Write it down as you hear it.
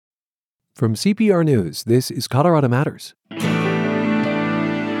From CPR News, this is Colorado Matters. The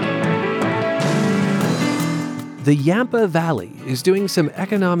Yampa Valley is doing some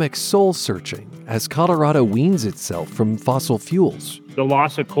economic soul-searching as Colorado weans itself from fossil fuels. The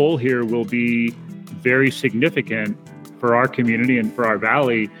loss of coal here will be very significant for our community and for our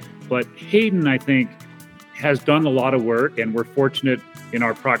valley. But Hayden, I think, has done a lot of work, and we're fortunate in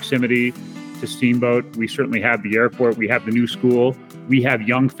our proximity to Steamboat. We certainly have the airport. We have the new school. We have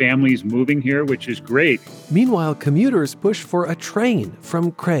young families moving here, which is great. Meanwhile, commuters push for a train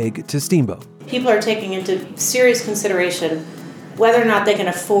from Craig to Steamboat. People are taking into serious consideration whether or not they can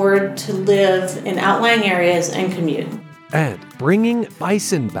afford to live in outlying areas and commute. And bringing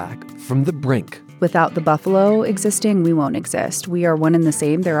bison back from the brink. Without the buffalo existing, we won't exist. We are one and the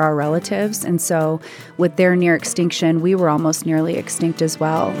same. They're our relatives. And so with their near extinction, we were almost nearly extinct as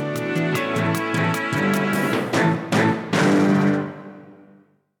well.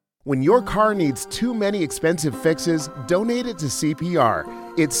 When your car needs too many expensive fixes, donate it to CPR.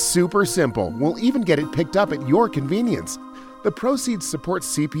 It's super simple. We'll even get it picked up at your convenience. The proceeds support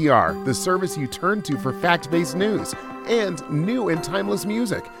CPR, the service you turn to for fact-based news and new and timeless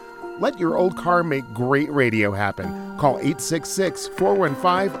music. Let your old car make great radio happen. Call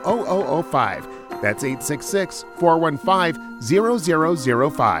 866-415-0005. That's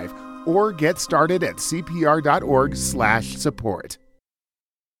 866-415-0005. Or get started at cpr.org/support.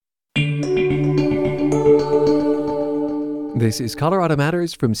 This is Colorado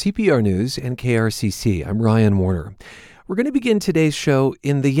Matters from CPR News and KRCC. I'm Ryan Warner. We're going to begin today's show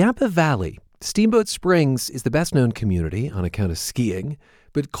in the Yampa Valley. Steamboat Springs is the best-known community on account of skiing,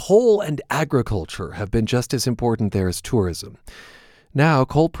 but coal and agriculture have been just as important there as tourism. Now,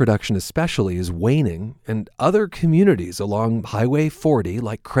 coal production especially is waning, and other communities along Highway 40,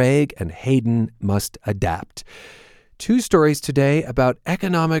 like Craig and Hayden, must adapt. Two stories today about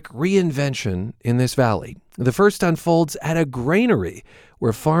economic reinvention in this valley. The first unfolds at a granary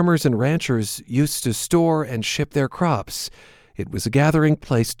where farmers and ranchers used to store and ship their crops. It was a gathering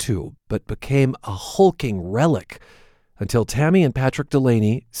place too, but became a hulking relic until Tammy and Patrick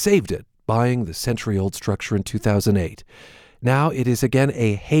Delaney saved it, buying the century-old structure in 2008. Now it is again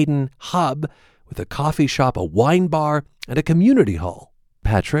a Hayden hub with a coffee shop, a wine bar, and a community hall.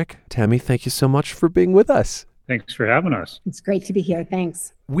 Patrick, Tammy, thank you so much for being with us. Thanks for having us. It's great to be here.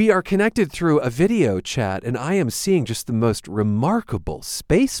 Thanks. We are connected through a video chat, and I am seeing just the most remarkable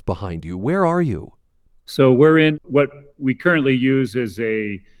space behind you. Where are you? So we're in what we currently use as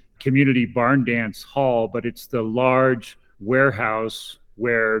a community barn dance hall, but it's the large warehouse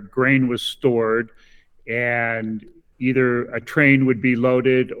where grain was stored, and either a train would be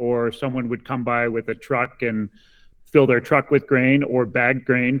loaded or someone would come by with a truck and fill their truck with grain or bagged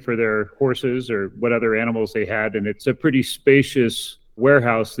grain for their horses or what other animals they had. And it's a pretty spacious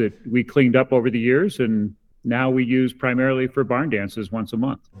warehouse that we cleaned up over the years, and now we use primarily for barn dances once a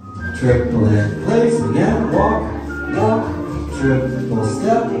month. Triple in place, again, walk, triple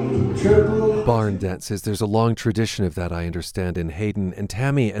step, triple. Barn dances, there's a long tradition of that, I understand, in Hayden. And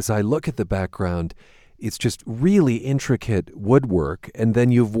Tammy, as I look at the background, it's just really intricate woodwork, and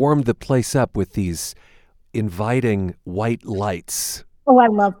then you've warmed the place up with these inviting white lights. Oh, I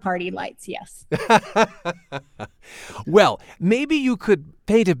love party lights, yes. Well, maybe you could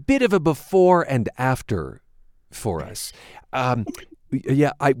paint a bit of a before and after for us.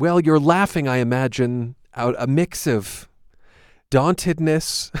 You're laughing, I imagine, out a mix of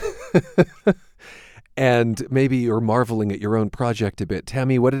dauntedness and maybe you're marveling at your own project a bit.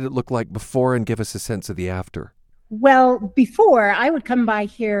 Tammy, what did it look like before, and give us a sense of the after? Well, before, I would come by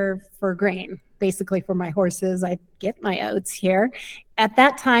here for grain, basically for my horses. I'd get my oats here. At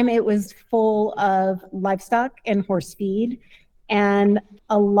that time, it was full of livestock and horse feed, and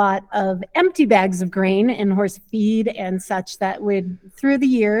a lot of empty bags of grain and horse feed and such that would, through the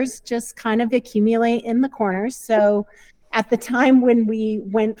years, just kind of accumulate in the corners. So at the time when we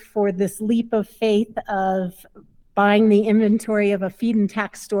went for this leap of faith of buying the inventory of a feed and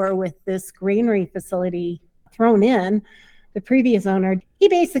tack store with this granary facility thrown in, the previous owner, he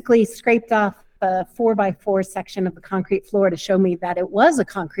basically scraped off a 4x4 section of the concrete floor to show me that it was a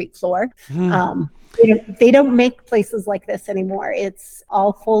concrete floor. They don't make places like this anymore. It's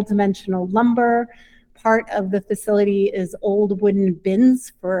all full dimensional lumber. Part of the facility is old wooden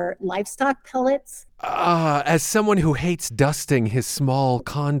bins for livestock pellets. As someone who hates dusting his small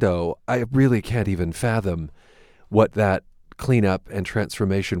condo, I really can't even fathom what that cleanup and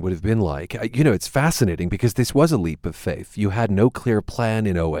transformation would have been like. It's fascinating because this was a leap of faith. You had no clear plan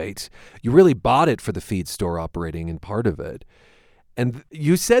in '08. You really bought it for the feed store operating in part of it. And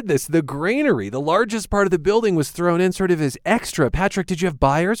you said this, the granary, the largest part of the building, was thrown in sort of as extra. Patrick, did you have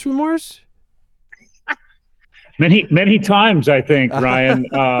buyer's remorse? Many times, I think, Ryan.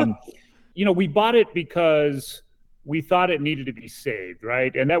 We bought it because we thought it needed to be saved,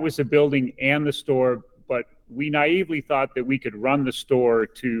 right? And that was the building and the store. But we naively thought that we could run the store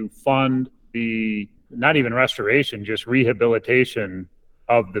to fund the, not even restoration, just rehabilitation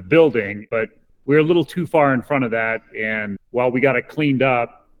of the building. But we're a little too far in front of that. And while we got it cleaned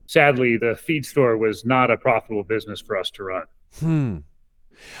up, sadly, the feed store was not a profitable business for us to run.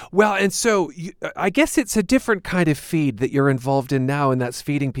 Well, and so I guess it's a different kind of feed that you're involved in now, and that's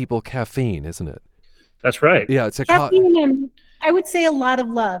feeding people caffeine, isn't it? That's right. Yeah, it's a caffeine, and I would say a lot of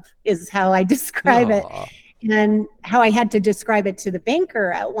love is how I describe it. And how I had to describe it to the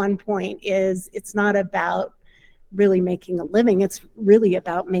banker at one point is it's not about really making a living. It's really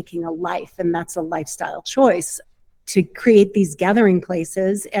about making a life, and that's a lifestyle choice to create these gathering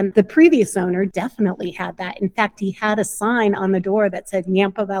places. And the previous owner definitely had that. In fact, he had a sign on the door that said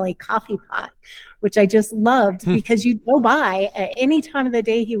Yampa Valley Coffee Pot, which I just loved because you'd go by at any time of the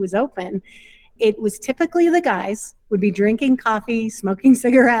day he was open. It was typically the guys would be drinking coffee, smoking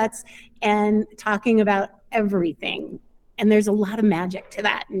cigarettes, and talking about everything. And there's a lot of magic to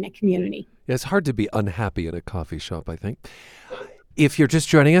that in the community. Yeah, it's hard to be unhappy in a coffee shop, I think. If you're just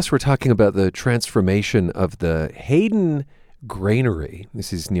joining us, we're talking about the transformation of the Hayden Granary.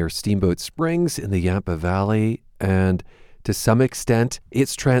 This is near Steamboat Springs in the Yampa Valley. And to some extent,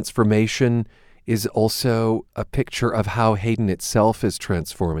 its transformation is also a picture of how Hayden itself is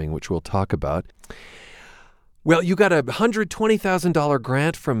transforming, which we'll talk about. Well, you got a $120,000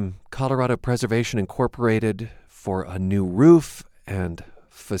 grant from Colorado Preservation Incorporated for a new roof and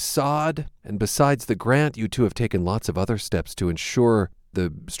facade. And besides the grant, you two have taken lots of other steps to ensure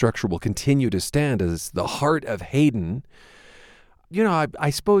the structure will continue to stand as the heart of Hayden. I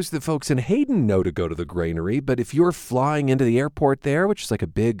suppose the folks in Hayden know to go to the granary, but if you're flying into the airport there, which is like a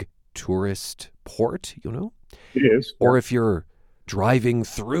big tourist port, It is. Or if you're driving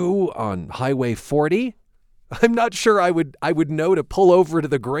through on Highway 40, I'm not sure I would know to pull over to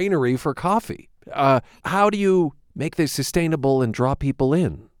the granary for coffee. How do you make this sustainable and draw people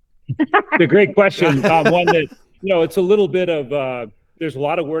in? It's a great question. One that, it's a little bit of, there's a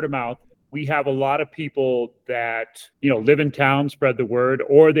lot of word of mouth. We have a lot of people that, live in town, spread the word,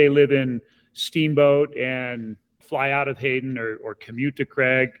 or they live in Steamboat and fly out of Hayden or commute to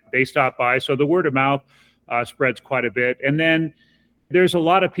Craig. They stop by. So the word of mouth spreads quite a bit. And then there's a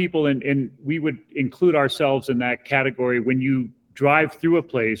lot of people, and we would include ourselves in that category. When you drive through a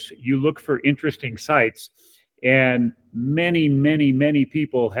place, you look for interesting sites. And many, many, many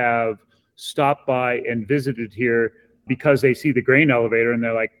people have stopped by and visited here because they see the grain elevator and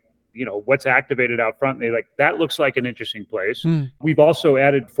they're like, what's activated out front? And they're like, that looks like an interesting place. We've also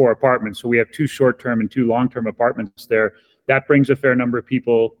added 4 apartments. So we have 2 short-term and 2 long-term apartments there. That brings a fair number of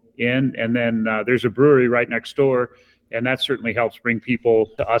people in. And then there's a brewery right next door. And that certainly helps bring people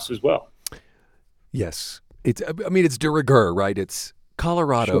to us as well. Yes. It's de rigueur, right? It's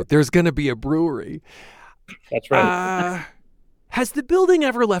Colorado. Sure. There's going to be a brewery. That's right. Has the building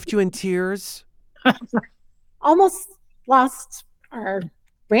ever left you in tears? Almost lost our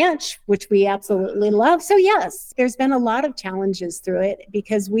ranch, which we absolutely love. So yes, there's been a lot of challenges through it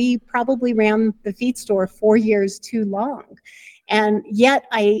because we probably ran the feed store 4 years too long. And yet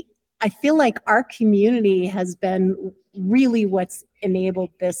I feel like our community has been really what's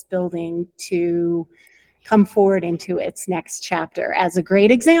enabled this building to come forward into its next chapter. As a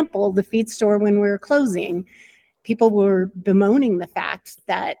great example, the feed store, when we were closing, people were bemoaning the fact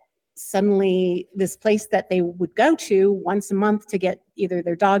that suddenly this place that they would go to once a month to get either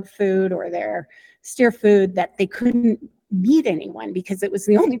their dog food or their steer food, that they couldn't meet anyone because it was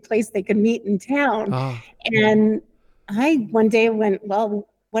the only place they could meet in town. And I one day went, well,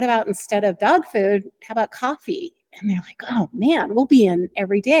 what about instead of dog food, how about coffee? And they're like, oh man, we'll be in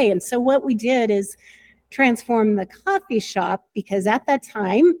every day. And so what we did is transform the coffee shop, because at that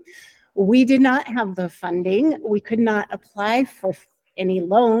time we did not have the funding. We could not apply for any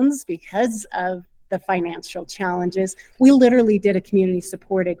loans because of the financial challenges. We literally did a community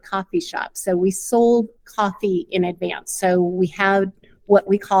supported coffee shop. So we sold coffee in advance. So we had what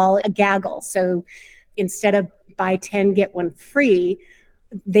we call a gaggle. So instead of buy 10, get one free,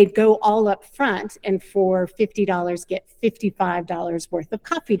 they'd go all up front, and for $50 get $55 worth of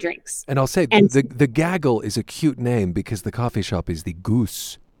coffee drinks. And I'll say the gaggle is a cute name because the coffee shop is the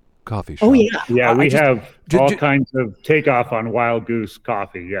Goose Coffee Shop. Oh yeah. Yeah, we have all kinds of takeoff on Wild Goose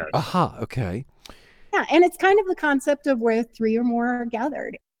coffee, yes. Okay. Yeah, and it's kind of the concept of where 3 or more are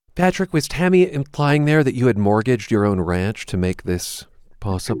gathered. Patrick, was Tammy implying there that you had mortgaged your own ranch to make this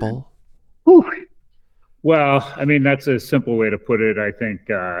possible? Ooh. Well, I mean, that's a simple way to put it. I think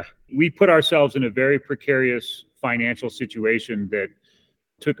we put ourselves in a very precarious financial situation that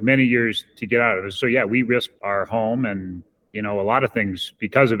took many years to get out of it. So yeah, we risked our home and, a lot of things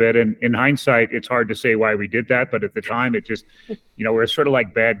because of it. And in hindsight, it's hard to say why we did that. But at the time, it just, we're sort of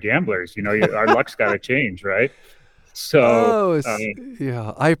like bad gamblers. Our luck's got to change, right? So,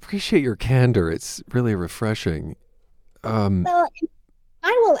 yeah, I appreciate your candor. It's really refreshing. Well,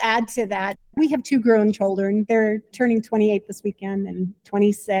 I will add to that. We have 2 grown children. They're turning 28 this weekend and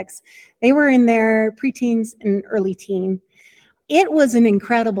 26. They were in their preteens and early teen. It was an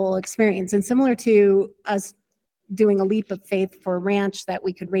incredible experience, and similar to us doing a leap of faith for a ranch that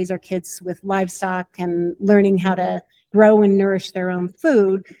we could raise our kids with livestock and learning how to grow and nourish their own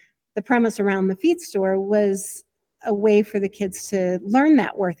food. The premise around the feed store was a way for the kids to learn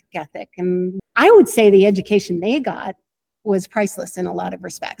that work ethic. And I would say the education they got was priceless in a lot of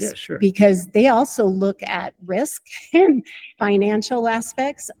respects. Yeah, sure. Because they also look at risk and financial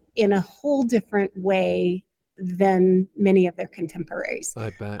aspects in a whole different way than many of their contemporaries.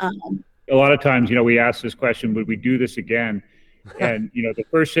 I bet. A lot of times, we ask this question, would we do this again? And, the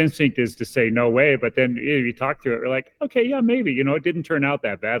first instinct is to say no way. But then you talk through it, we're like, okay, yeah, maybe, it didn't turn out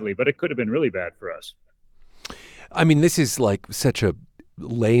that badly, but it could have been really bad for us. I mean, this is like such a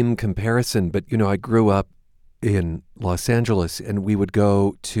lame comparison, but, I grew up in Los Angeles and we would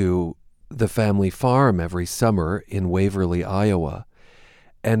go to the family farm every summer in Waverly, Iowa.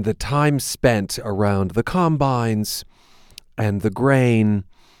 And the time spent around the combines and the grain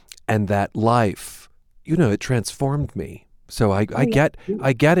and that life, it transformed me. So I get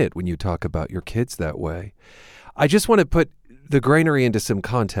it when you talk about your kids that way. I just want to put the granary into some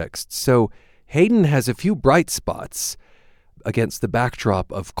context. So Hayden has a few bright spots against the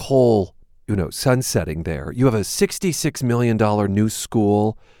backdrop of coal, sunsetting there. You have a $66 million new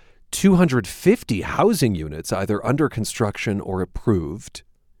school, 250 housing units either under construction or approved.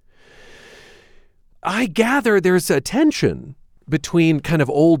 I gather there's a tension between kind of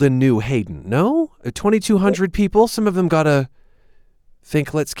old and new Hayden, no? 2,200 people, some of them got to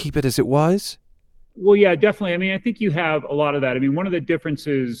think, let's keep it as it was? Well, yeah, definitely. I mean, I think you have a lot of that. I mean, one of the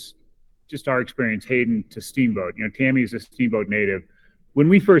differences, just our experience, Hayden to Steamboat, Tammy is a Steamboat native. When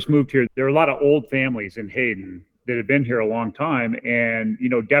we first moved here, there were a lot of old families in Hayden that had been here a long time and,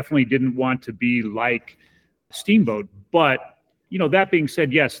 definitely didn't want to be like Steamboat. But, that being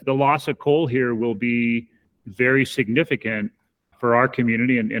said, yes, the loss of coal here will be very significant for our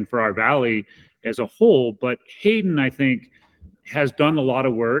community and for our valley as a whole. But Hayden, I think, has done a lot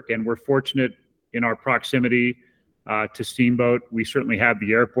of work, and we're fortunate in our proximity to Steamboat. We certainly have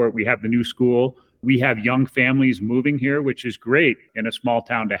the airport. We have the new school. We have young families moving here, which is great in a small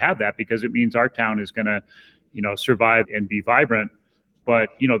town to have that because it means our town is going to, survive and be vibrant. But,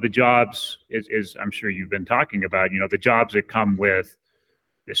 the jobs, is I'm sure you've been talking about, the jobs that come with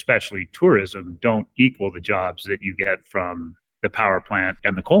especially tourism don't equal the jobs that you get from the power plant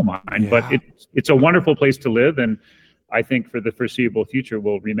and the coal mine. Yeah. But it's a wonderful place to live. And I think for the foreseeable future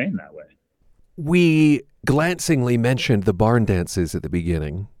will remain that way. We glancingly mentioned the barn dances at the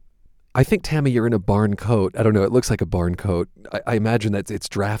beginning. I think, Tammy, you're in a barn coat. I don't know. It looks like a barn coat. I imagine that it's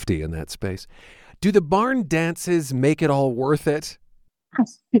drafty in that space. Do the barn dances make it all worth it?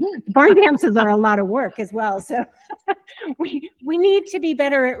 Barn dances are a lot of work as well. So we need to be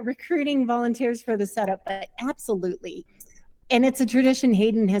better at recruiting volunteers for the setup, but absolutely. And it's a tradition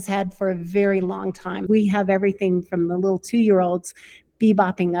Hayden has had for a very long time. We have everything from the little 2-year-olds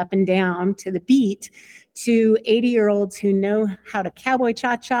bebopping up and down to the beat to 80-year-olds who know how to cowboy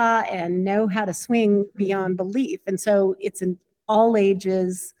cha-cha and know how to swing beyond belief. And so it's an all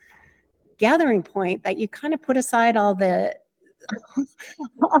ages gathering point that you kind of put aside all the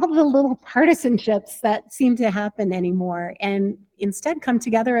little partisanships that seem to happen anymore and instead come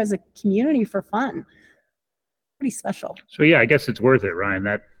together as a community for fun. Pretty special. So yeah, I guess it's worth it, Ryan.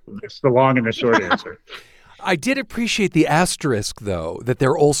 That's the long and the short answer. I did appreciate the asterisk, though, that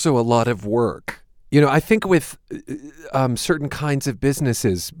they're also a lot of work. I think with certain kinds of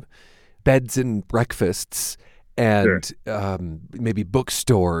businesses, beds and breakfasts and sure. Maybe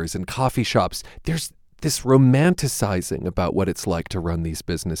bookstores and coffee shops, there's this romanticizing about what it's like to run these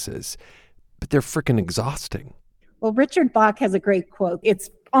businesses, but they're freaking exhausting. Well, Richard Bach has a great quote. It's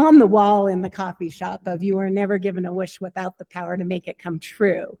on the wall in the coffee shop of "You are never given a wish without the power to make it come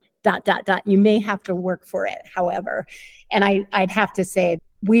true. ... You may have to work for it, however." And I'd have to say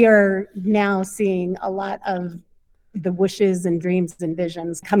we are now seeing a lot of the wishes and dreams and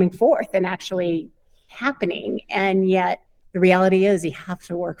visions coming forth and actually happening. And yet the reality is you have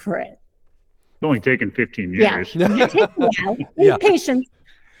to work for it. It's only taken 15 years. Yeah. Patience.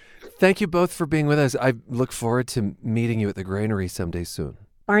 Thank you both for being with us. I look forward to meeting you at the granary someday soon.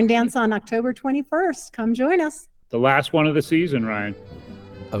 Barn dance on October 21st. Come join us. The last one of the season, Ryan.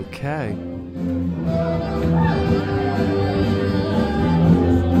 Okay.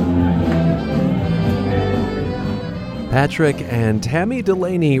 Patrick and Tammy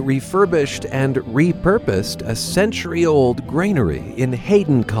Delaney refurbished and repurposed a century-old granary in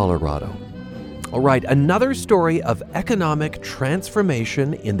Hayden, Colorado. All right, another story of economic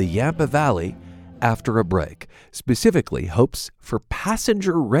transformation in the Yampa Valley after a break, specifically hopes for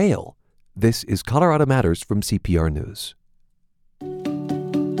passenger rail. This is Colorado Matters from CPR News.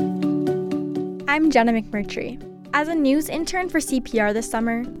 I'm Jenna McMurtry. As a news intern for CPR this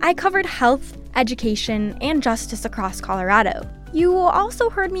summer, I covered health, education, and justice across Colorado. You also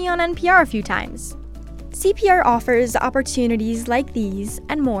heard me on NPR a few times. CPR offers opportunities like these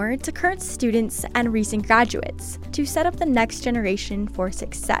and more to current students and recent graduates to set up the next generation for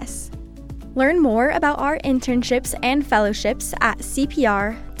success. Learn more about our internships and fellowships at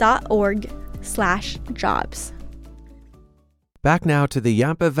cpr.org/jobs. Back now to the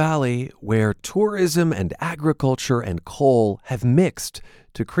Yampa Valley, where tourism and agriculture and coal have mixed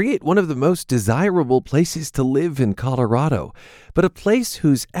to create one of the most desirable places to live in Colorado, but a place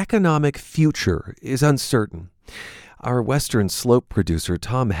whose economic future is uncertain. Our Western Slope producer,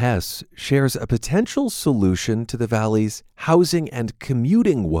 Tom Hess, shares a potential solution to the valley's housing and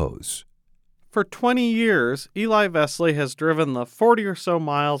commuting woes. For 20 years, Eli Vesley has driven the 40 or so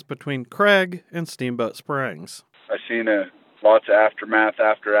miles between Craig and Steamboat Springs. I've seen lots of aftermath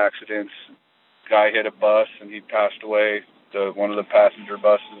after accidents. Guy hit a bus and he passed away. One of the passenger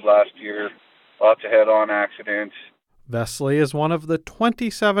buses last year. Lots of head-on accidents. Vesley is one of the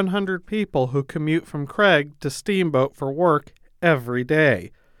 2,700 people who commute from Craig to Steamboat for work every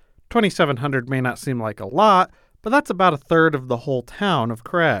day. 2,700 may not seem like a lot, but that's about a third of the whole town of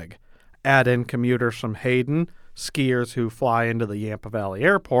Craig. Add in commuters from Hayden, skiers who fly into the Yampa Valley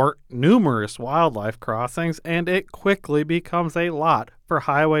Airport, numerous wildlife crossings, and it quickly becomes a lot for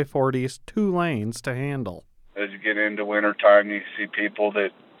Highway 40's 2 lanes to handle. As you get into wintertime, you see people that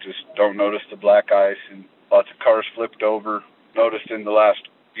just don't notice the black ice and lots of cars flipped over. Noticed in the last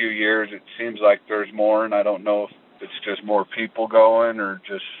few years, it seems like there's more, and I don't know if it's just more people going or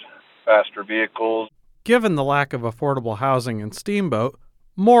just faster vehicles. Given the lack of affordable housing in Steamboat,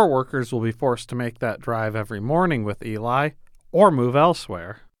 more workers will be forced to make that drive every morning with Eli or move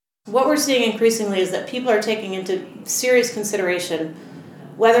elsewhere. What we're seeing increasingly is that people are taking into serious consideration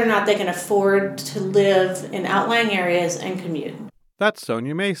whether or not they can afford to live in outlying areas and commute. That's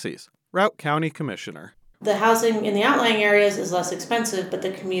Sonia Macy's, Routt County Commissioner. The housing in the outlying areas is less expensive, but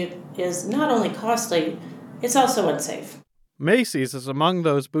the commute is not only costly, it's also unsafe. Macy's is among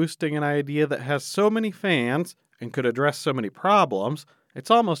those boosting an idea that has so many fans and could address so many problems, it's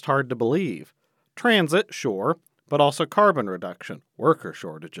almost hard to believe. Transit, sure, but also carbon reduction, worker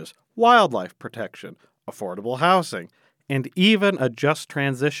shortages, wildlife protection, affordable housing, and even a just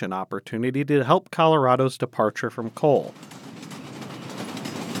transition opportunity to help Colorado's departure from coal.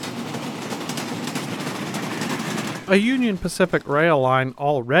 A Union Pacific rail line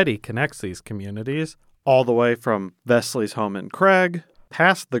already connects these communities, all the way from Vesley's home in Craig,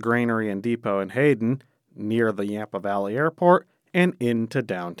 past the granary and depot in Hayden, near the Yampa Valley Airport, and into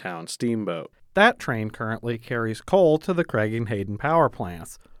downtown Steamboat. That train currently carries coal to the Craig and Hayden power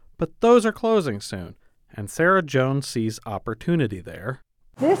plants, but those are closing soon, and Sarah Jones sees opportunity there.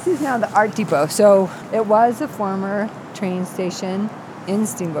 This is now the Art Depot, so it was a former train station in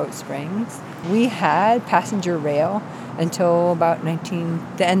Steamboat Springs. We had passenger rail until about the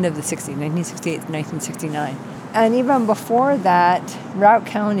end of the 60s, 1968 to 1969. And even before that, Routt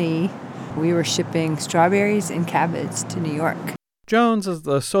County, we were shipping strawberries and cabbage to New York. Jones is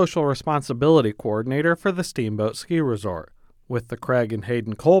the social responsibility coordinator for the Steamboat Ski Resort. With the Craig and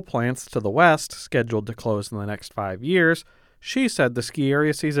Hayden coal plants to the west scheduled to close in the next 5 years, she said the ski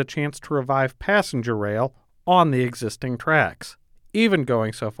area sees a chance to revive passenger rail on the existing tracks, even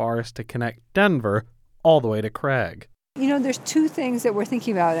going so far as to connect Denver all the way to Craig. You know, there's 2 things that we're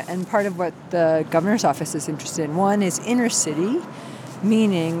thinking about, and part of what the governor's office is interested in. One is inner city,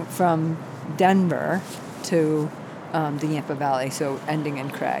 meaning from Denver to the Yampa Valley, so ending in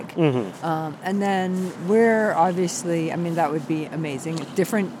Craig. Mm-hmm. And then we're obviously, that would be amazing.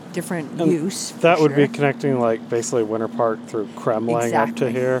 Different use. That would be connecting, basically Winter Park through Kremling up to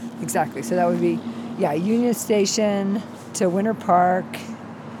here. Exactly. So that would be, Union Station to Winter Park,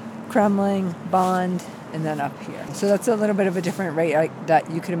 Kremling, Bond, and then up here. So that's a little bit of a different rate that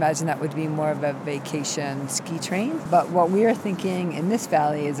you could imagine that would be more of a vacation ski train. But what we are thinking in this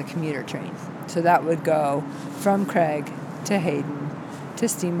valley is a commuter train. So that would go from Craig to Hayden to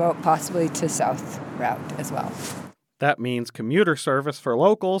Steamboat, possibly to South Route as well. That means commuter service for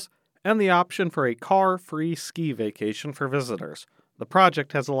locals and the option for a car-free ski vacation for visitors. The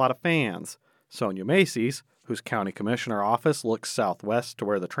project has a lot of fans. Sonia Macy's, whose county commissioner office looks southwest to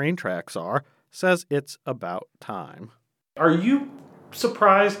where the train tracks are, says it's about time. Are you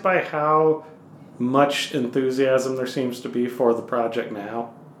surprised by how much enthusiasm there seems to be for the project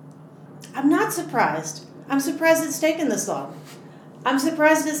now? I'm not surprised. I'm surprised it's taken this long. I'm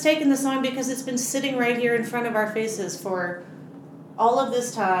surprised it's taken this long because it's been sitting right here in front of our faces for all of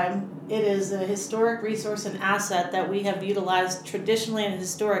this time. It is a historic resource and asset that we have utilized traditionally and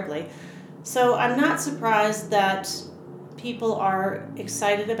historically. So I'm not surprised that people are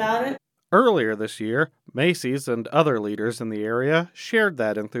excited about it. Earlier this year, Macy's and other leaders in the area shared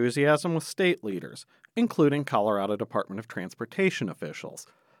that enthusiasm with state leaders, including Colorado Department of Transportation officials.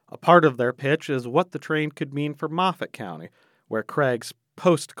 A part of their pitch is what the train could mean for Moffat County, where Craig's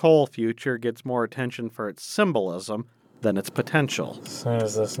post-coal future gets more attention for its symbolism than its potential. As soon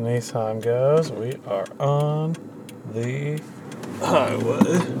as this Nissan goes, we are on the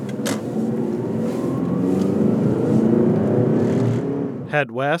highway.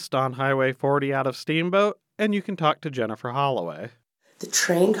 Head west on Highway 40 out of Steamboat, and you can talk to Jennifer Holloway. The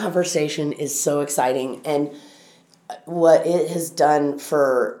train conversation is so exciting, and what it has done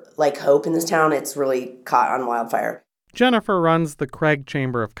for hope in this town, it's really caught on wildfire. Jennifer runs the Craig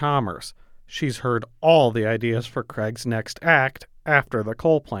Chamber of Commerce. She's heard all the ideas for Craig's next act after the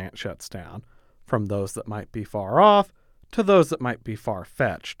coal plant shuts down, from those that might be far off to those that might be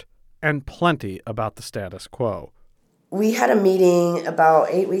far-fetched, and plenty about the status quo. We had a meeting about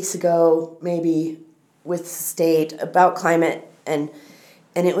 8 weeks ago, maybe, with the state about climate, and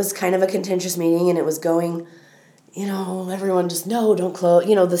it was kind of a contentious meeting, and it was going, everyone just, no, don't close,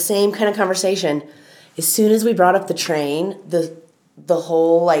 the same kind of conversation. As soon as we brought up the train, the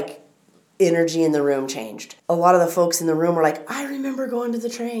whole, energy in the room changed. A lot of the folks in the room were like, I remember going to the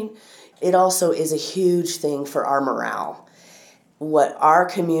train. It also is a huge thing for our morale. What our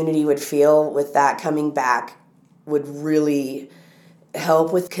community would feel with that coming back would really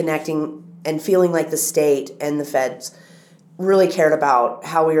help with connecting and feeling like the state and the feds really cared about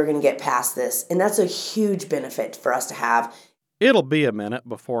how we were going to get past this. And that's a huge benefit for us to have. It'll be a minute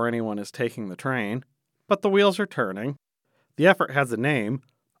before anyone is taking the train, but the wheels are turning. The effort has a name,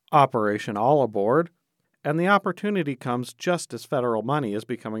 Operation All Aboard, and the opportunity comes just as federal money is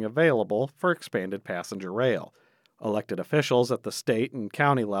becoming available for expanded passenger rail. Elected officials at the state and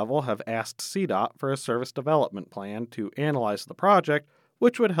county level have asked CDOT for a service development plan to analyze the project,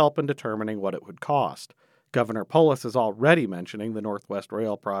 which would help in determining what it would cost. Governor Polis is already mentioning the Northwest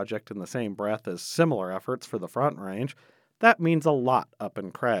Rail project in the same breath as similar efforts for the Front Range. That means a lot up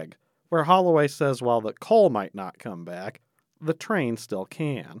in Craig, where Holloway says while the coal might not come back, the train still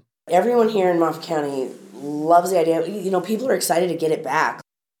can. Everyone here in Moffat County loves the idea. People are excited to get it back.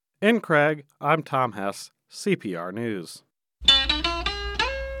 In Craig, I'm Tom Hess, CPR News.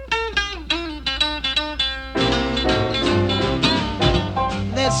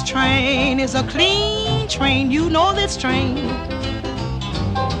 This train is a clean train, you know this train.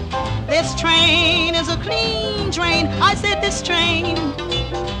 This train is a clean train, I said this train.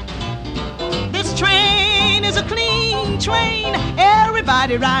 This train is a clean train,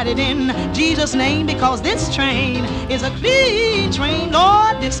 everybody ride it in Jesus' name, because this train is a clean train,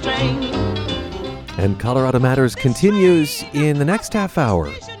 Lord, this train. And Colorado Matters continues in the next half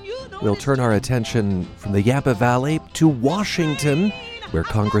hour. We'll turn our attention from the Yampa Valley to Washington, where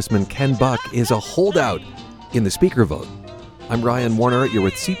Congressman Ken Buck is a holdout in the speaker vote. I'm Ryan Warner. You're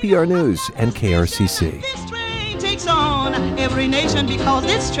with CPR News and KRCC. This train takes on every nation, because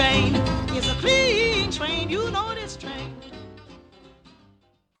this train is a clean train, you know this train.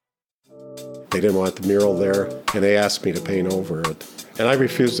 They didn't want the mural there, and they asked me to paint over it. And I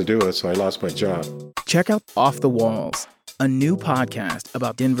refused to do it, so I lost my job. Check out Off the Walls, a new podcast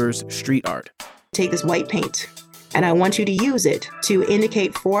about Denver's street art. Take this white paint, and I want you to use it to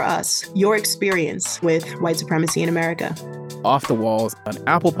indicate for us your experience with white supremacy in America. Off the Walls on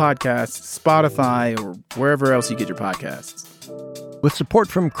Apple Podcasts, Spotify, or wherever else you get your podcasts. With support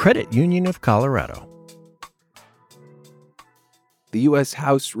from Credit Union of Colorado. The U.S.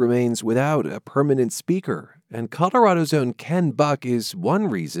 House remains without a permanent speaker, and Colorado's own Ken Buck is one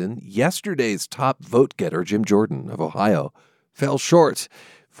reason yesterday's top vote-getter, Jim Jordan of Ohio, fell short.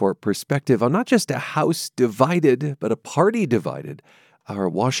 For perspective on not just a House divided, but a party divided, our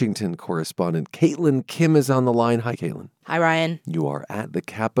Washington correspondent Caitlyn Kim is on the line. Hi, Caitlyn. Hi, Ryan. You are at the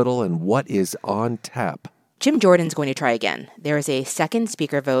Capitol, and what is on tap? Jim Jordan's going to try again. There is a second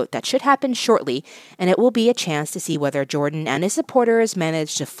speaker vote that should happen shortly, and it will be a chance to see whether Jordan and his supporters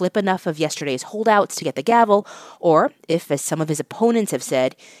managed to flip enough of yesterday's holdouts to get the gavel, or if, as some of his opponents have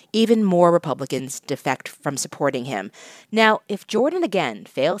said, even more Republicans defect from supporting him. Now, if Jordan again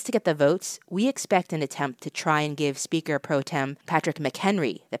fails to get the votes, we expect an attempt to try and give Speaker Pro Tem Patrick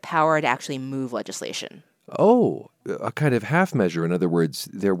McHenry the power to actually move legislation. Oh, a kind of half measure. In other words,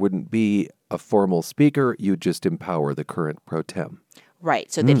 there wouldn't be a formal speaker. You'd just empower the current pro tem.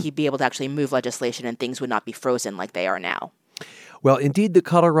 Right, so that he'd be able to actually move legislation and things would not be frozen like they are now. Well, indeed, the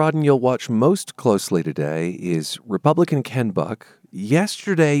Coloradan you'll watch most closely today is Republican Ken Buck.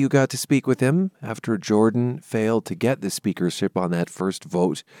 Yesterday, you got to speak with him after Jordan failed to get the speakership on that first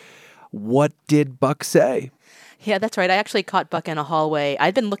vote. What did Buck say? Yeah, that's right. I actually caught Buck in a hallway.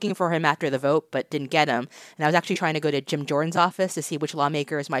 I'd been looking for him after the vote, but didn't get him. And I was actually trying to go to Jim Jordan's office to see which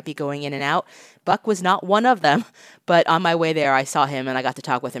lawmakers might be going in and out. Buck was not one of them. But on my way there, I saw him and I got to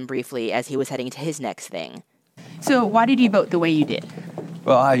talk with him briefly as he was heading to his next thing. So why did you vote the way you did?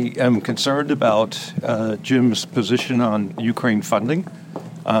 Well, I am concerned about Jim's position on Ukraine funding.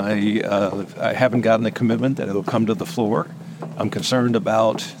 I haven't gotten the commitment that it'll come to the floor. I'm concerned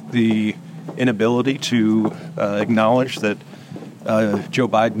about the inability to acknowledge that Joe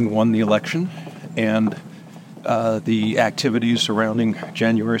Biden won the election and the activities surrounding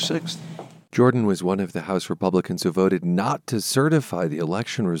January 6th. Jordan was one of the House Republicans who voted not to certify the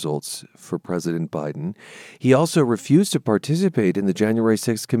election results for President Biden. He also refused to participate in the January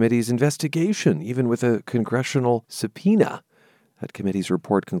 6th committee's investigation, even with a congressional subpoena. That committee's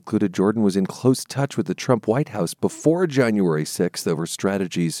report concluded Jordan was in close touch with the Trump White House before January 6th over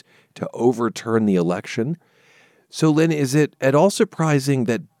strategies to overturn the election. So, Lynn, is it at all surprising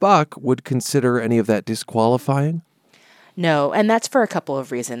that Buck would consider any of that disqualifying? No, and that's for a couple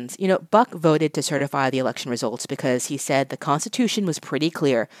of reasons. Buck voted to certify the election results because he said the Constitution was pretty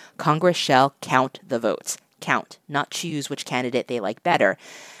clear. Congress shall count the votes. Count, not choose which candidate they like better.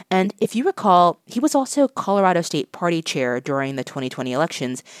 And if you recall, he was also Colorado State Party chair during the 2020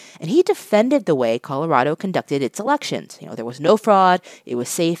 elections, and he defended the way Colorado conducted its elections. There was no fraud, it was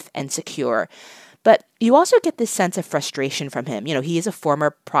safe and secure. But you also get this sense of frustration from him. He is a former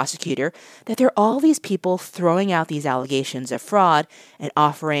prosecutor, that there are all these people throwing out these allegations of fraud and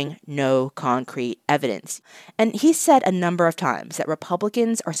offering no concrete evidence. And he said a number of times that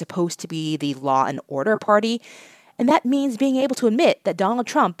Republicans are supposed to be the law and order party, and that means being able to admit that Donald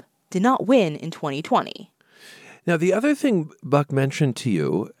Trump did not win in 2020. Now, the other thing Buck mentioned to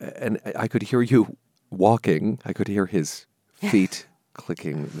you, and I could hear you walking, I could hear his feet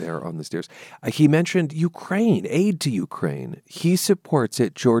clicking there on the stairs. He mentioned Ukraine, aid to Ukraine. He supports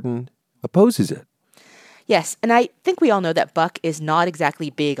it. Jordan opposes it. Yes, and I think we all know that Buck is not exactly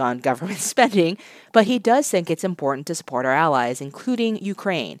big on government spending, but he does think it's important to support our allies, including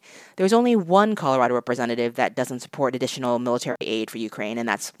Ukraine. There's only one Colorado representative that doesn't support additional military aid for Ukraine, and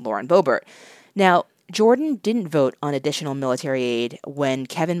that's Lauren Boebert. Now, Jordan didn't vote on additional military aid when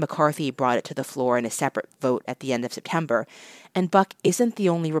Kevin McCarthy brought it to the floor in a separate vote at the end of September. And Buck isn't the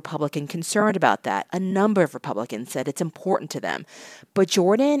only Republican concerned about that. A number of Republicans said it's important to them. But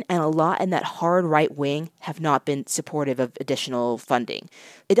Jordan and a lot in that hard right wing have not been supportive of additional funding.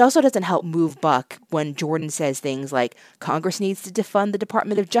 It also doesn't help move Buck when Jordan says things like Congress needs to defund the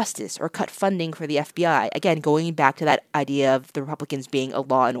Department of Justice or cut funding for the FBI. Again, going back to that idea of the Republicans being a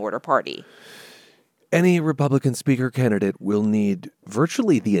law and order party. Any Republican speaker candidate will need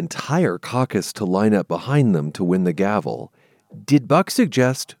virtually the entire caucus to line up behind them to win the gavel. Did Buck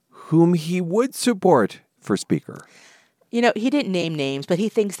suggest whom he would support for speaker? He didn't name names, but he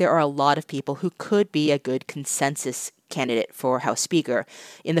thinks there are a lot of people who could be a good consensus candidate for House Speaker.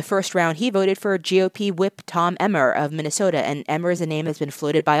 In the first round, he voted for GOP whip Tom Emmer of Minnesota, and Emmer is a name that's been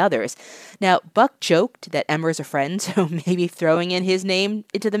floated by others. Now, Buck joked that Emmer's a friend, so maybe throwing in his name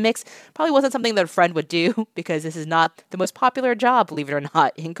into the mix probably wasn't something that a friend would do, because this is not the most popular job, believe it or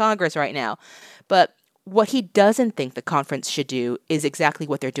not, in Congress right now. But what he doesn't think the conference should do is exactly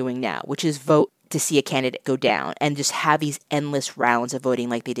what they're doing now, which is vote to see a candidate go down and just have these endless rounds of voting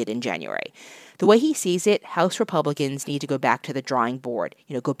like they did in January. The way he sees it, House Republicans need to go back to the drawing board,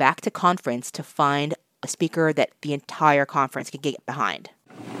 go back to conference to find a speaker that the entire conference can get behind.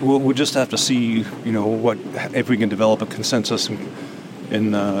 We'll just have to see, what if we can develop a consensus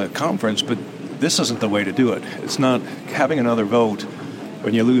in conference, but this isn't the way to do it. It's not having another vote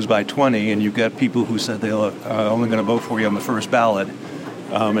when you lose by 20 and you've got people who said they're only going to vote for you on the first ballot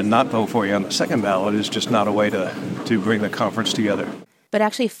and not vote for you on the second ballot is just not a way to bring the conference together. But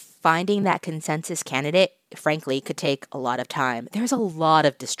actually finding that consensus candidate, frankly, could take a lot of time. There's a lot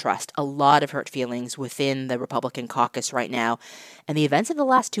of distrust, a lot of hurt feelings within the Republican caucus right now, and the events of the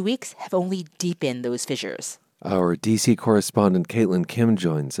last 2 weeks have only deepened those fissures. Our D.C. correspondent Caitlyn Kim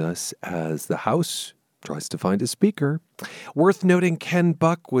joins us as the House tries to find a speaker. Worth noting, Ken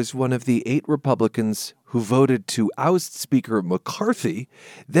Buck was one of the 8 Republicans who voted to oust Speaker McCarthy.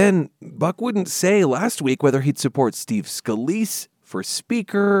 Then Buck wouldn't say last week whether he'd support Steve Scalise for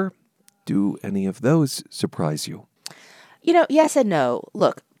Speaker. Do any of those surprise you? Yes and no.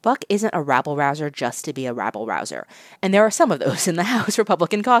 Look, Buck isn't a rabble-rouser just to be a rabble-rouser. And there are some of those in the House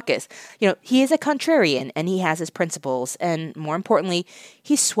Republican caucus. He is a contrarian, and he has his principles. And more importantly,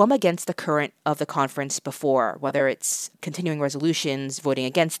 he's swum against the current of the conference before, whether it's continuing resolutions, voting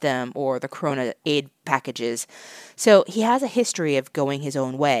against them, or the Corona aid packages. So he has a history of going his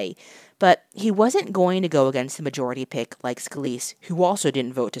own way. But he wasn't going to go against the majority pick like Scalise, who also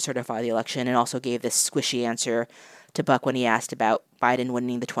didn't vote to certify the election and also gave this squishy answer to Buck when he asked about Biden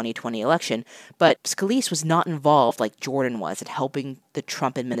winning the 2020 election. But Scalise was not involved like Jordan was at helping the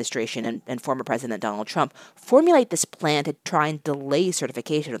Trump administration and former President Donald Trump formulate this plan to try and delay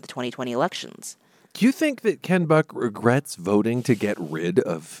certification of the 2020 elections. Do you think that Ken Buck regrets voting to get rid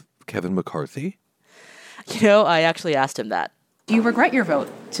of Kevin McCarthy? I actually asked him that. Do you regret your vote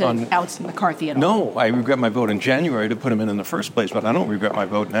to oust McCarthy at all? No, I regret my vote in January to put him in the first place, but I don't regret my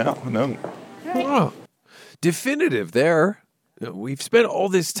vote now. No. Right. Oh, definitive there. We've spent all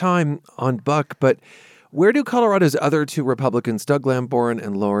this time on Buck, but where do Colorado's other 2 Republicans, Doug Lamborn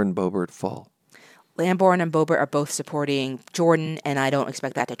and Lauren Boebert, fall? Lamborn and Boebert are both supporting Jordan, and I don't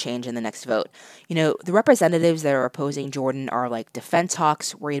expect that to change in the next vote. The representatives that are opposing Jordan are like defense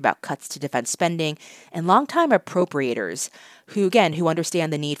hawks, worried about cuts to defense spending, and longtime appropriators who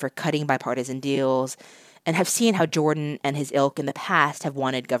understand the need for cutting bipartisan deals and have seen how Jordan and his ilk in the past have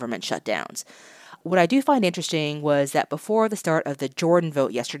wanted government shutdowns. What I do find interesting was that before the start of the Jordan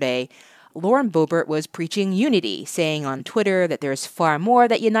vote yesterday, Lauren Boebert was preaching unity, saying on Twitter that there's far more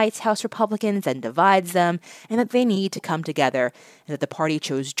that unites House Republicans than divides them, and that they need to come together, and that the party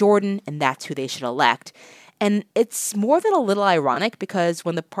chose Jordan, and that's who they should elect. And it's more than a little ironic, because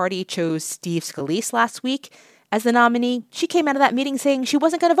when the party chose Steve Scalise last week as the nominee, she came out of that meeting saying she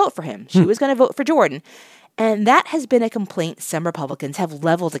wasn't going to vote for him. She was going to vote for Jordan. And that has been a complaint some Republicans have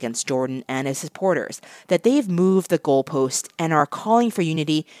leveled against Jordan and his supporters, that they've moved the goalpost and are calling for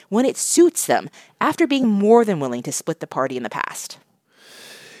unity when it suits them, after being more than willing to split the party in the past.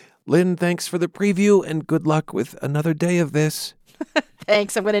 Lynn, thanks for the preview, and good luck with another day of this.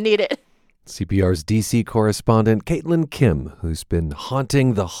 Thanks, I'm going to need it. CPR's D.C. correspondent Caitlyn Kim, who's been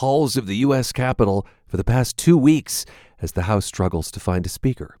haunting the halls of the U.S. Capitol for the past 2 weeks as the House struggles to find a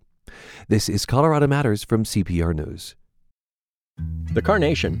speaker. This is Colorado Matters from CPR News. The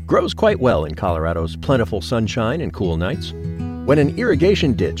carnation grows quite well in Colorado's plentiful sunshine and cool nights. When an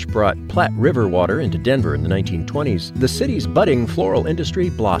irrigation ditch brought Platte River water into Denver in the 1920s, the city's budding floral industry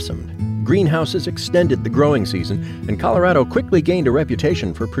blossomed. Greenhouses extended the growing season, and Colorado quickly gained a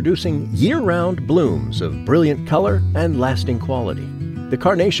reputation for producing year-round blooms of brilliant color and lasting quality. The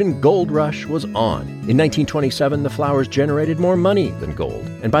carnation gold rush was on. In 1927, the flowers generated more money than gold.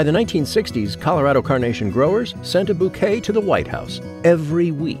 And by the 1960s, Colorado carnation growers sent a bouquet to the White House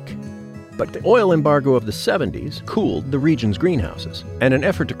every week. But the oil embargo of the 70s cooled the region's greenhouses, and an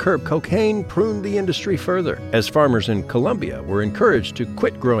effort to curb cocaine pruned the industry further, as farmers in Colombia were encouraged to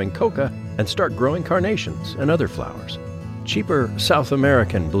quit growing coca and start growing carnations and other flowers. Cheaper South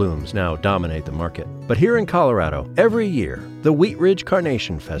American blooms now dominate the market. But here in Colorado, every year, the Wheat Ridge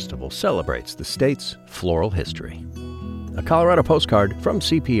Carnation Festival celebrates the state's floral history. A Colorado postcard from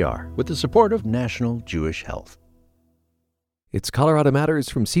CPR with the support of National Jewish Health. It's Colorado Matters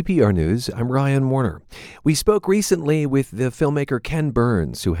from CPR News. I'm Ryan Warner. We spoke recently with the filmmaker Ken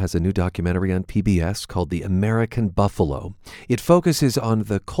Burns, who has a new documentary on PBS called The American Buffalo. It focuses on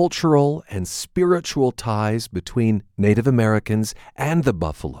the cultural and spiritual ties between Native Americans and the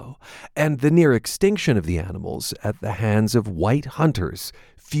buffalo, and the near extinction of the animals at the hands of white hunters,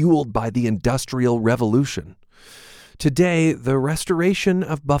 fueled by the Industrial Revolution. Today, the restoration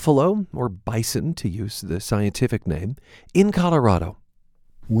of buffalo, or bison to use the scientific name, in Colorado.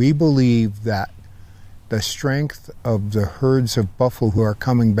 We believe that the strength of the herds of buffalo who are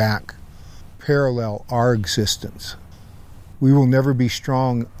coming back parallel our existence. We will never be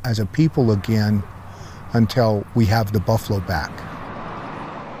strong as a people again until we have the buffalo back.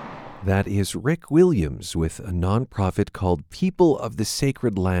 That is Rick Williams with a nonprofit called People of the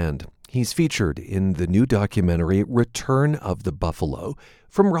Sacred Land. He's featured in the new documentary Return of the Buffalo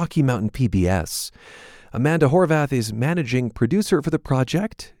from Rocky Mountain PBS. Amanda Horvath is managing producer for the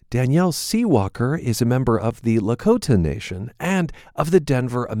project. Danielle Seawalker is a member of the Lakota Nation and of the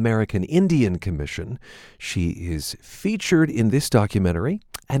Denver American Indian Commission. She is featured in this documentary.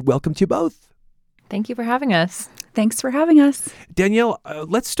 And welcome to you both. Thank you for having us. Thanks for having us. Danielle,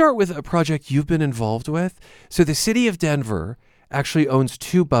 let's start with a project you've been involved with. So the city of Denver actually owns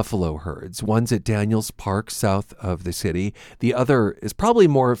 2 buffalo herds. One's at Daniels Park, south of the city. The other is probably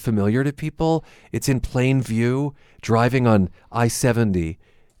more familiar to people. It's in plain view, driving on I-70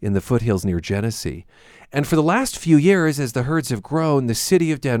 in the foothills near Genesee. And for the last few years, as the herds have grown, the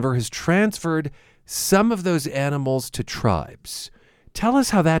city of Denver has transferred some of those animals to tribes. Tell us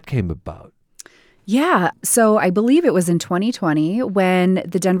how that came about. Yeah. So I believe it was in 2020 when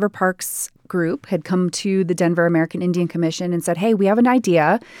the Denver Parks Group had come to the Denver American Indian Commission and said, hey, we have an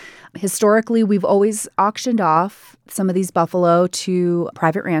idea. Historically, we've always auctioned off some of these buffalo to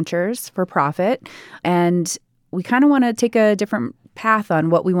private ranchers for profit. And we kind of want to take a different path on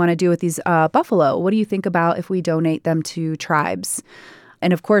what we want to do with these buffalo. What do you think about if we donate them to tribes?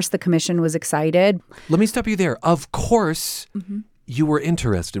 And of course, the commission was excited. Let me stop you there. Of course, you were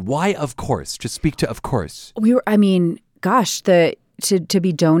interested. Why of course? Just speak to of course. To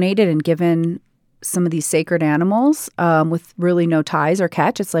be donated and given some of these sacred animals with really no ties or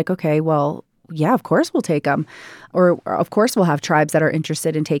catch, it's like, okay, well, yeah, of course we'll take them. Or of course we'll have tribes that are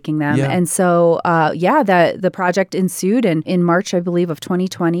interested in taking them. Yeah. And so, the project ensued. And in March, I believe, of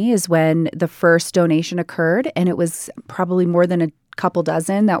 2020 is when the first donation occurred. And it was probably more than a couple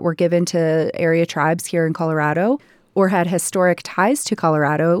dozen that were given to area tribes here in Colorado or had historic ties to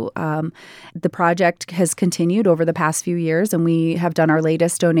Colorado. The project has continued over the past few years, and we have done our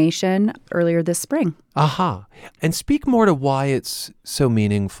latest donation earlier this spring. Aha. And speak more to why it's so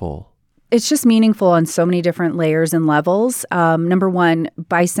meaningful. It's just meaningful on so many different layers and levels. Number one,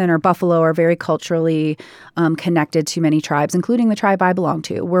 bison or buffalo are very culturally connected to many tribes, including the tribe I belong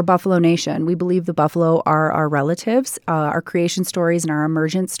to. We're Buffalo Nation. We believe the buffalo are our relatives. Our creation stories and our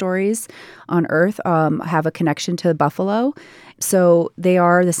emergent stories on Earth have a connection to buffalo. So they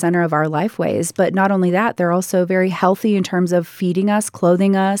are the center of our lifeways. But not only that, they're also very healthy in terms of feeding us,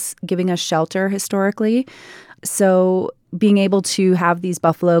 clothing us, giving us shelter historically. So being able to have these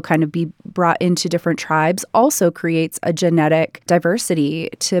buffalo kind of be brought into different tribes also creates a genetic diversity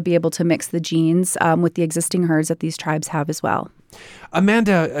to be able to mix the genes with the existing herds that these tribes have as well.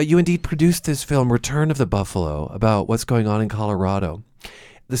 Amanda, you indeed produced this film, Return of the Buffalo, about what's going on in Colorado.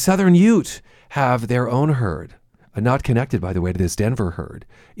 The Southern Ute have their own herd, not connected, by the way, to this Denver herd.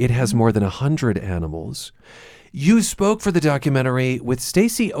 It has more than 100 animals. You spoke for the documentary with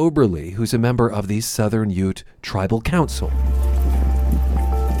Stacy Oberle, who's a member of the Southern Ute Tribal Council.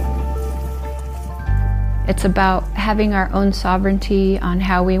 It's about having our own sovereignty on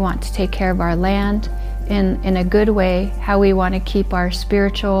how we want to take care of our land in a good way, how we want to keep our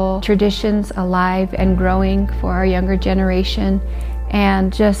spiritual traditions alive and growing for our younger generation,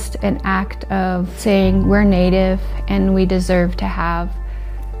 and just an act of saying we're Native and we deserve to have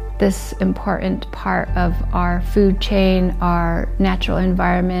this important part of our food chain, our natural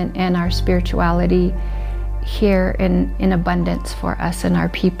environment, and our spirituality here in abundance for us and our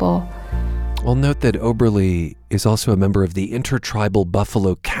people. I'll note that Oberle is also a member of the Intertribal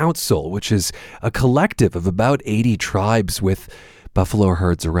Buffalo Council, which is a collective of about 80 tribes with buffalo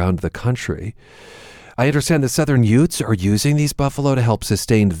herds around the country. I understand the Southern Utes are using these buffalo to help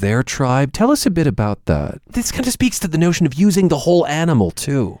sustain their tribe. Tell us a bit about that. This kind of speaks to the notion of using the whole animal,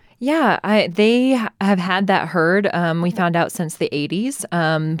 too. Yeah, they have had that herd, we found out, since the 80s,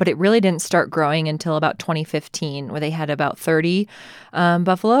 but it really didn't start growing until about 2015, where they had about 30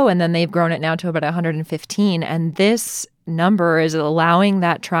 buffalo, and then they've grown it now to about 115. And this number is allowing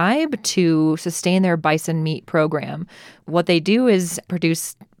that tribe to sustain their bison meat program. What they do is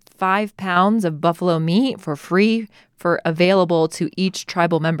produce 5 pounds of buffalo meat for free available to each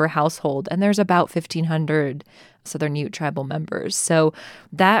tribal member household. And there's about 1,500 Southern Ute tribal members. So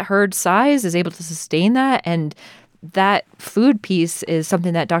that herd size is able to sustain that. And that food piece is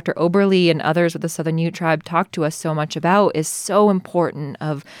something that Dr. Oberle and others with the Southern Ute tribe talk to us so much about, is so important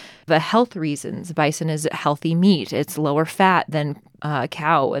of the health reasons. Bison is healthy meat. It's lower fat than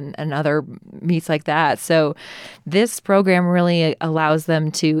cow and other meats like that. So this program really allows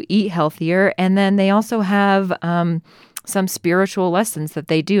them to eat healthier. And then they also have some spiritual lessons that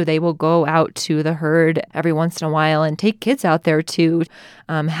they do. They will go out to the herd every once in a while and take kids out there to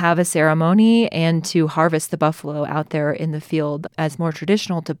have a ceremony and to harvest the buffalo out there in the field as more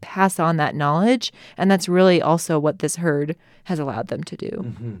traditional, to pass on that knowledge. And that's really also what this herd has allowed them to do.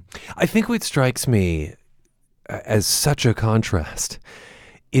 Mm-hmm. I think what strikes me as such a contrast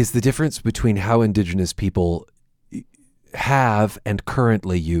is the difference between how indigenous people have and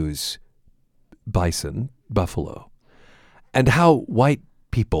currently use bison, buffalo, and how white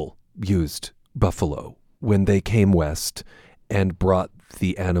people used buffalo when they came west and brought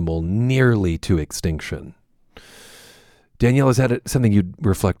the animal nearly to extinction. Danielle, is that something you'd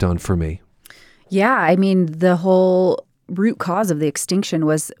reflect on for me? Yeah, I mean, the whole root cause of the extinction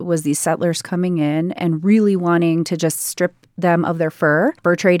was these settlers coming in and really wanting to just strip them of their fur.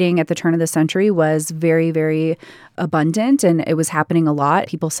 Fur trading at the turn of the century was very, very abundant, and it was happening a lot.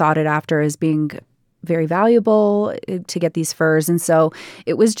 People sought it after as being very valuable to get these furs. And so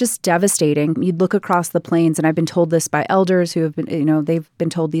it was just devastating. You'd look across the plains, and I've been told this by elders who have been, they've been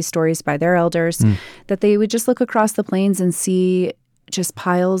told these stories by their elders, that they would just look across the plains and see just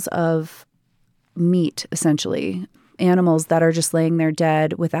piles of meat, essentially. Animals that are just laying there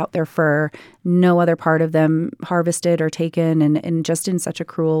dead without their fur, no other part of them harvested or taken, and just in such a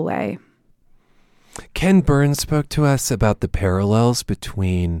cruel way. Ken Burns spoke to us about the parallels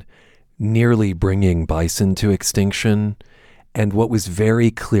between nearly bringing bison to extinction and what was very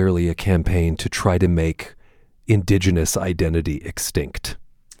clearly a campaign to try to make indigenous identity extinct.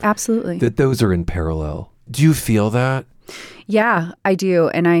 Absolutely. That those are in parallel. Do you feel that? Yeah, I do.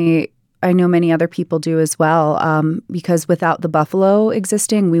 And I know many other people do as well, because without the buffalo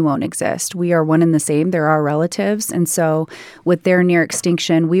existing, we won't exist. We are one and the same. They're our relatives. And so with their near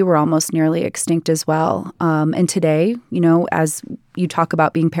extinction, we were almost nearly extinct as well. And today, as you talk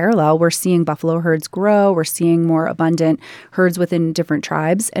about being parallel, we're seeing buffalo herds grow. We're seeing more abundant herds within different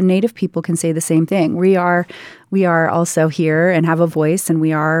tribes. And Native people can say the same thing. We are also here and have a voice, and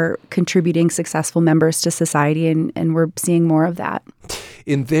we are contributing successful members to society, and we're seeing more of that.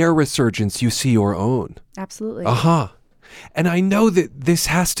 In their resurgence, you see your own. Absolutely. And I know that this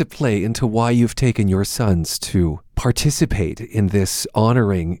has to play into why you've taken your sons to participate in this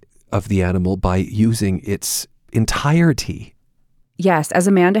honoring of the animal by using its entirety. Yes, as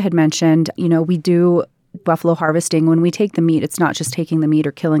Amanda had mentioned, we do buffalo harvesting. When we take the meat, it's not just taking the meat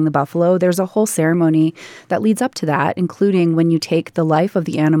or killing the buffalo. There's a whole ceremony that leads up to that, including when you take the life of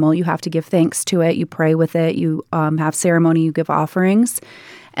the animal, you have to give thanks to it, you pray with it, you have ceremony, you give offerings.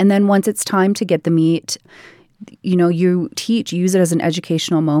 And then once it's time to get the meat, you use it as an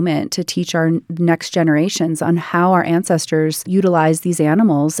educational moment to teach our next generations on how our ancestors utilize these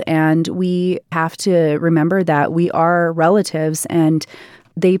animals. And we have to remember that we are relatives and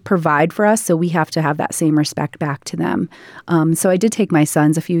they provide for us, so we have to have that same respect back to them. So I did take my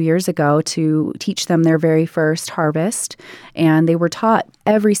sons a few years ago to teach them their very first harvest, and they were taught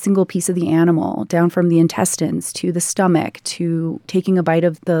every single piece of the animal, down from the intestines to the stomach to taking a bite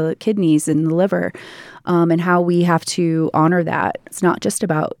of the kidneys and the liver, and how we have to honor that. It's not just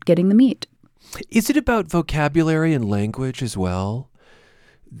about getting the meat. Is it about vocabulary and language as well?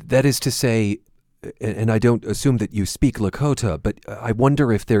 That is to say, and I don't assume that you speak Lakota, but I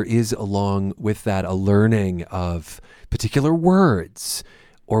wonder if there is along with that a learning of particular words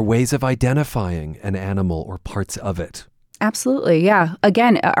or ways of identifying an animal or parts of it. Absolutely, yeah.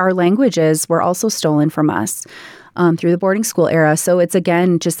 Again, our languages were also stolen from us through the boarding school era. So it's,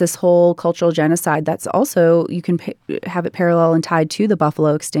 again, just this whole cultural genocide that's also, you can have it parallel and tied to the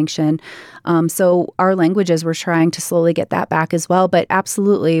buffalo extinction. So our languages, we're trying to slowly get that back as well. But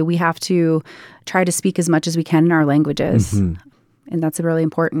absolutely, we have to try to speak as much as we can in our languages. And that's really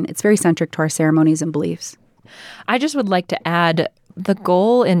important. It's very centric to our ceremonies and beliefs. I just would like to add the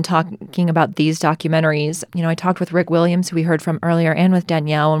goal in talking about these documentaries. I talked with Rick Williams, who we heard from earlier, and with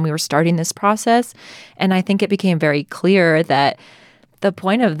Danielle when we were starting this process. And I think it became very clear that the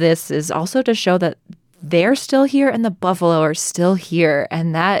point of this is also to show that they're still here and the buffalo are still here.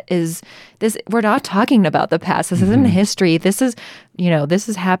 And that is this. We're not talking about the past. This isn't history. This is, this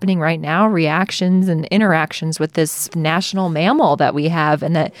is happening right now, reactions and interactions with this national mammal that we have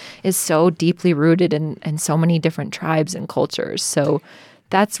and that is so deeply rooted in so many different tribes and cultures. So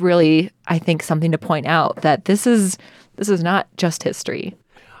that's really, I think, something to point out, that this is not just history.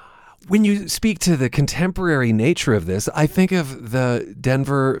 When you speak to the contemporary nature of this, I think of the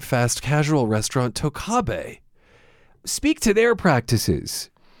Denver fast casual restaurant Tokabe. Speak to their practices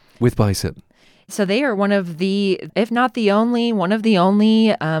with bison. So they are one of the, if not the only, one of the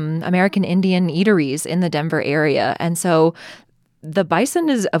only American Indian eateries in the Denver area. And so the bison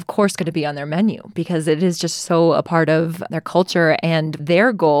is, of course, going to be on their menu because it is just so a part of their culture. And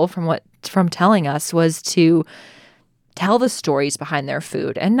their goal, from telling us, was to tell the stories behind their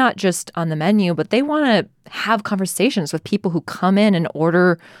food, and not just on the menu, but they want to have conversations with people who come in and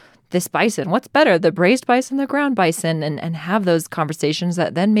order this bison, what's better, the braised bison, the ground bison, and have those conversations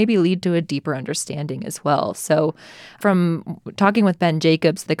that then maybe lead to a deeper understanding as well. So from talking with Ben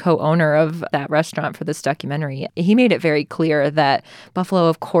Jacobs, the co-owner of that restaurant for this documentary, he made it very clear that buffalo,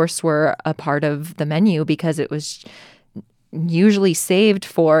 of course, were a part of the menu because it was usually saved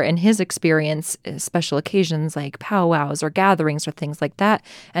for, in his experience, special occasions like powwows or gatherings or things like that.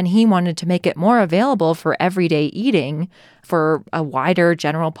 And he wanted to make it more available for everyday eating for a wider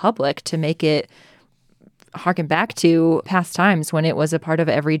general public, to make it harken back to past times when it was a part of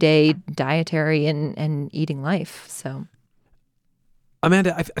everyday dietary and eating life. So,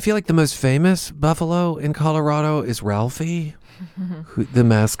 Amanda, I feel like the most famous buffalo in Colorado is Ralphie, the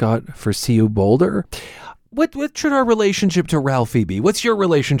mascot for CU Boulder. What should our relationship to Ralphie be? What's your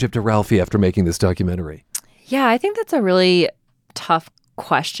relationship to Ralphie after making this documentary? Yeah, I think that's a really tough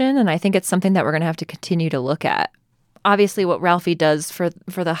question, and I think it's something that we're going to have to continue to look at. Obviously, what Ralphie does for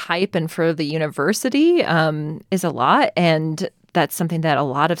the hype and for the university is a lot, and that's something that a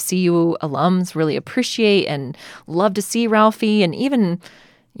lot of CU alums really appreciate and love to see Ralphie, and even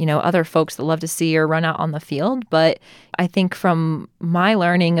other folks that love to see her run out on the field. But I think from my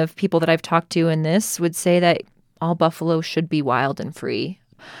learning of people that I've talked to in this would say that all buffalo should be wild and free.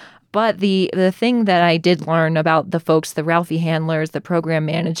 But the thing that I did learn about the folks, the Ralphie handlers, the program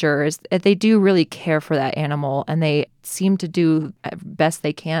managers, they do really care for that animal, and they seem to do best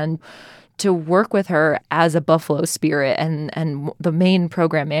they can to work with her as a buffalo spirit. And the main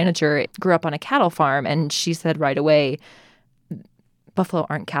program manager grew up on a cattle farm, and she said right away, buffalo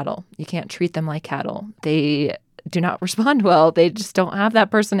aren't cattle. You can't treat them like cattle. They do not respond well. They just don't have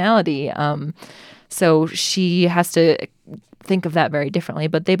that personality. So she has to think of that very differently.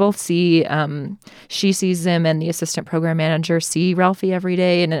 But they both see, she sees him, and the assistant program manager see Ralphie every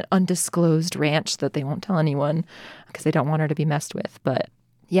day in an undisclosed ranch that they won't tell anyone because they don't want her to be messed with. But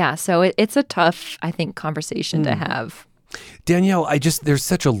yeah, so it's a tough, I think, conversation to have. Danielle, there's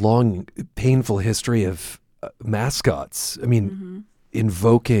such a long, painful history of mascots. I mean,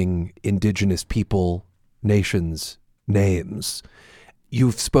 invoking indigenous people, nations, names.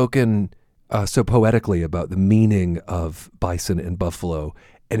 You've spoken so poetically about the meaning of bison and buffalo,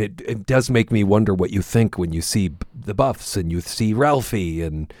 and it does make me wonder what you think when you see the buffs and you see Ralphie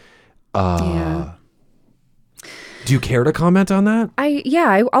and Do you care to comment on that?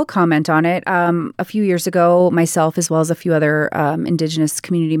 I'll comment on it. A few years ago, myself as well as a few other Indigenous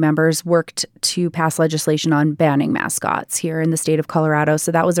community members worked to pass legislation on banning mascots here in the state of Colorado.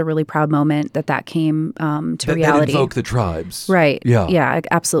 So that was a really proud moment that came to reality. That invoked the tribes. Right. Yeah,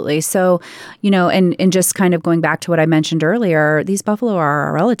 absolutely. So, and just kind of going back to what I mentioned earlier, these buffalo are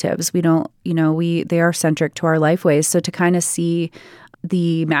our relatives. We don't, they are centric to our lifeways. So to kind of see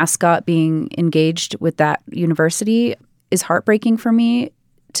the mascot being engaged with that university is heartbreaking for me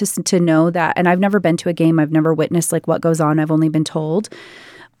to know that. And I've never been to a game. I've never witnessed what goes on. I've only been told.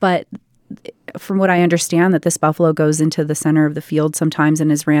 But from what I understand, that this buffalo goes into the center of the field sometimes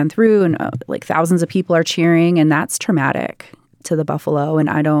and is ran through, and thousands of people are cheering, and that's traumatic to the buffalo.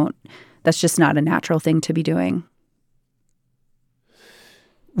 And that's just not a natural thing to be doing.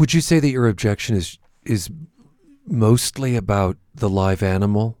 Would you say that your objection is mostly about the live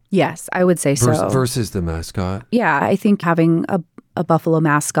animal? Yes, I would say so. Versus the mascot? Yeah, I think having a buffalo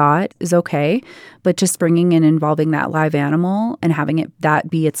mascot is okay, but just bringing and involving that live animal and having that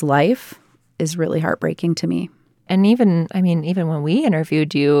be its life is really heartbreaking to me. And even when we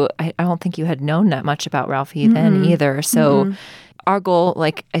interviewed you, I don't think you had known that much about Ralphie then either. So our goal,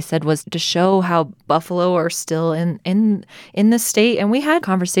 like I said, was to show how buffalo are still in the state. And we had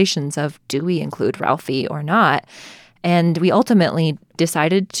conversations of, do we include Ralphie or not? And we ultimately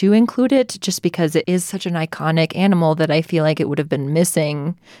decided to include it just because it is such an iconic animal that I feel like it would have been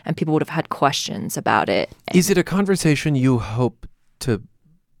missing and people would have had questions about it. Is it a conversation you hope to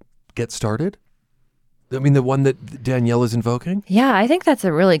get started? I mean, the one that Danielle is invoking? Yeah, I think that's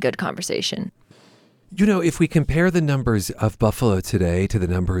a really good conversation. If we compare the numbers of buffalo today to the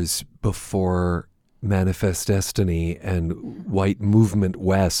numbers before Manifest Destiny and White Movement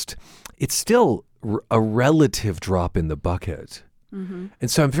West, it's still a relative drop in the bucket. Mm-hmm. And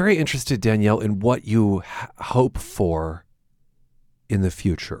so I'm very interested, Danielle, in what you hope for in the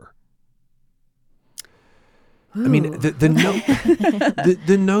future. Ooh. I mean,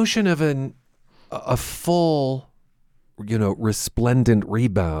 the notion of a full, resplendent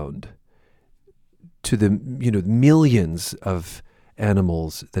rebound to the millions of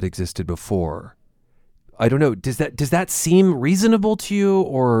animals that existed before. I don't know. Does that seem reasonable to you,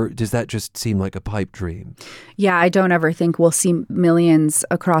 or does that just seem like a pipe dream? Yeah, I don't ever think we'll see millions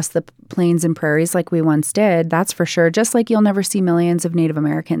across the plains and prairies like we once did. That's for sure. Just like you'll never see millions of Native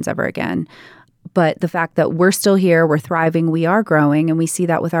Americans ever again. But the fact that we're still here, we're thriving, we are growing, and we see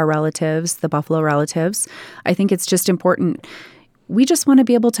that with our relatives, the buffalo relatives, I think it's just important. We just want to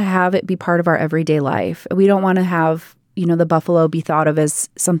be able to have it be part of our everyday life. We don't want to have, the buffalo be thought of as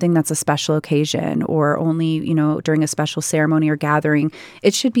something that's a special occasion or only, during a special ceremony or gathering.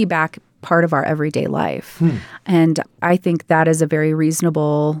 It should be back part of our everyday life. And I think that is a very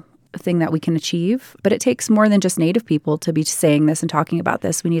reasonable thing that we can achieve. But it takes more than just Native people to be saying this and talking about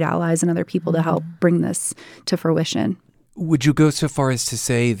this. We need allies and other people to help bring this to fruition. Would you go so far as to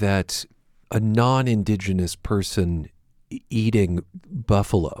say that a non-Indigenous person eating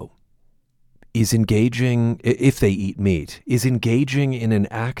buffalo is engaging, if they eat meat, is engaging in an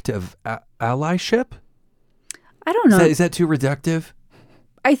act of allyship? I don't know. Is that too reductive?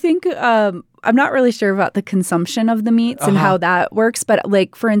 I think I'm not really sure about the consumption of the meats and how that works. But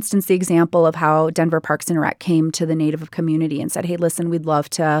like, for instance, the example of how Denver Parks and Rec came to the Native community and said, hey, listen, we'd love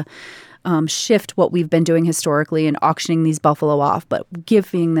to shift what we've been doing historically and auctioning these buffalo off, but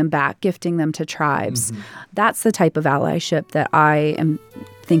giving them back, gifting them to tribes. That's the type of allyship that I am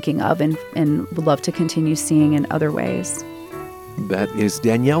thinking of and would love to continue seeing in other ways. That is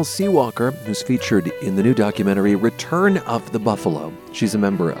Danielle Seawalker, who's featured in the new documentary Return of the Buffalo. She's a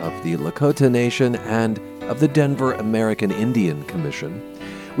member of the Lakota Nation and of the Denver American Indian Commission.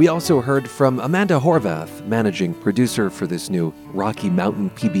 We also heard from Amanda Horvath, managing producer for this new Rocky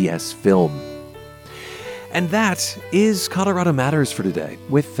Mountain PBS film. And that is Colorado Matters for today,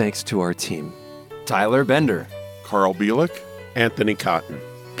 with thanks to our team. Tyler Bender, Carl Bielik, Anthony Cotton,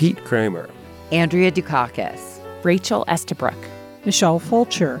 Pete Kramer, Andrea Dukakis, Rachel Estabrook, Michelle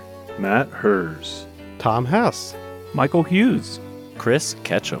Fulcher, Matt Hers, Tom Hess, Michael Hughes, Chris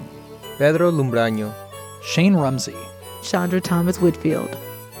Ketchum, Pedro Lumbraño, Shane Rumsey, Chandra Thomas Whitfield.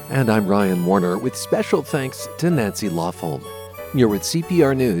 And I'm Ryan Warner, with special thanks to Nancy Lofholm. You're with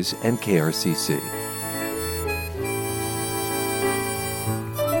CPR News and KRCC.